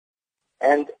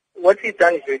And what we've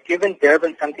done is we've given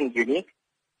Durban something unique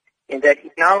in that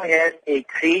it now has a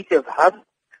creative hub,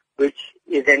 which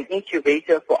is an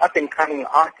incubator for up-and-coming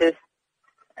artists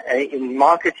in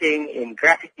marketing, in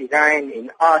graphic design,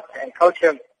 in arts and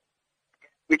culture,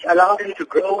 which allows them to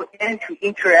grow and to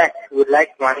interact with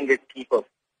like-minded people.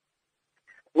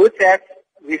 With that,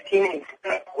 we've seen a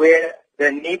instance where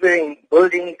the neighboring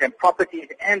buildings and properties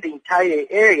and the entire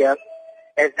area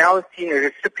has now seen a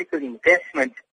reciprocal investment